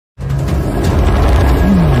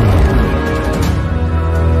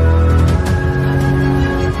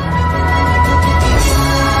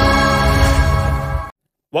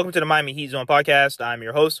Welcome to the Miami Heat Zone podcast. I'm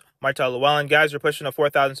your host, Martel Llewellyn. Guys, we're pushing to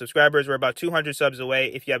 4,000 subscribers. We're about 200 subs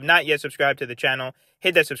away. If you have not yet subscribed to the channel,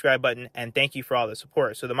 hit that subscribe button, and thank you for all the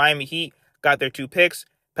support. So the Miami Heat got their two picks,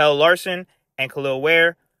 PELLE LARSSON and KEL'EL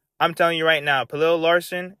WARE. I'm telling you right now, PELLE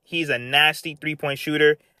LARSSON, he's a nasty three-point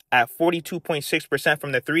shooter at 42.6%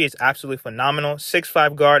 from the three. Is absolutely phenomenal.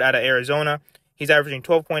 6'5" guard out of Arizona. He's averaging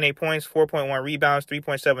 12.8 points, 4.1 rebounds,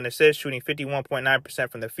 3.7 assists, shooting 51.9%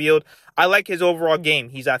 from the field. I like his overall game.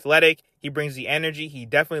 He's athletic. He brings the energy. He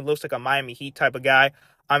definitely looks like a Miami Heat type of guy.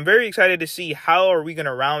 I'm very excited to see how are we going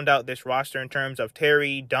to round out this roster in terms of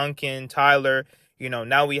Terry, Duncan, Tyler.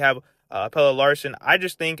 Now we have PELLE LARSSON. I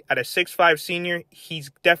just think at a 6'5" senior, he's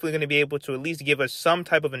definitely going to be able to at least give us some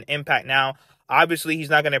type of an impact now. Obviously, he's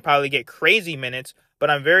not going to probably get crazy minutes, but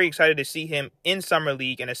I'm very excited to see him in Summer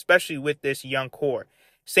League, and especially with this young core.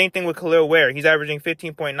 Same thing with KEL'EL WARE. He's averaging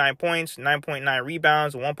 15.9 points, 9.9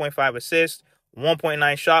 rebounds, 1.5 assists,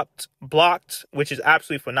 1.9 shots blocked, which is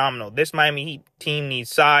absolutely phenomenal. This Miami Heat team needs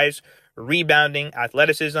size, rebounding,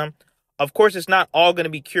 athleticism. Of course, it's not all going to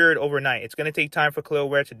be cured overnight. It's going to take time for KEL'EL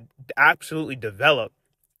WARE to absolutely develop.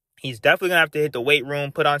 He's definitely going to have to hit the weight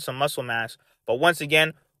room, put on some muscle mass. But once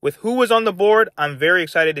again, with who was on the board, I'm very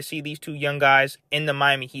excited to see these two young guys in the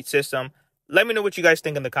Miami Heat system. Let me know what you guys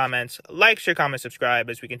think in the comments. Like, share, comment, subscribe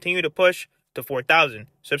as we continue to push to 4,000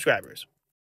 subscribers.